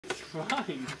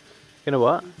Fine. Gonna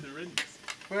what? To rinse.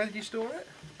 Where did you store it?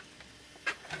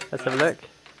 Let's have a look.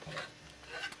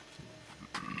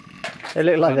 They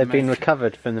look like they've been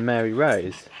recovered from the Mary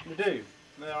Rose. They do.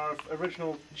 They are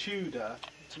original Tudor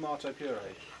tomato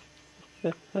puree.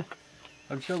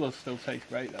 I'm sure they'll still taste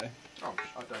great though. Oh,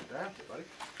 I don't doubt it, buddy.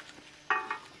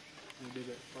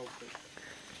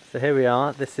 So here we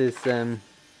are. This is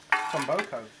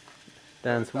Tomboko.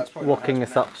 Dan's That's probably walking not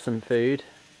us how up some food.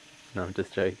 No, I'm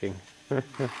just joking. What's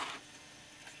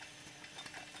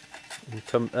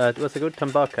it called?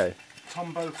 Tomboko.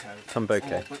 Tomboko.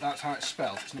 Tomboko. Oh, but that's how it's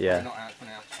spelled. It's Yeah. not how it's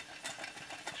pronounced.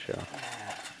 Sure.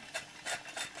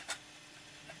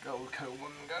 Gold Co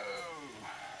one go.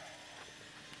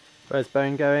 Where's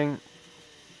Bone going?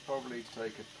 Probably to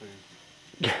take a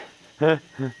poo.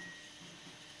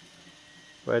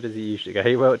 Where does he usually go?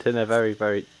 He walked in there very,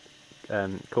 very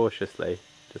cautiously,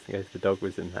 just in case the dog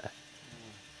was in there.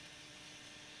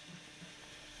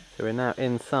 So we're now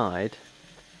inside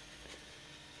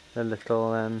the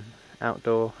little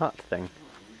outdoor hut thing.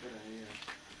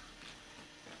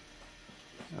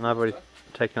 And I've already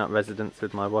taken up residence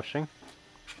with my washing.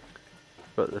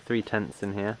 Got the 3 tents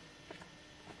in here.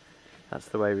 That's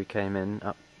the way we came in,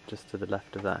 up just to the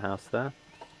left of that house there.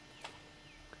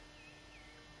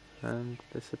 And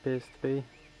this appears to be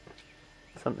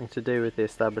something to do with the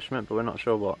establishment, but we're not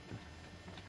sure what.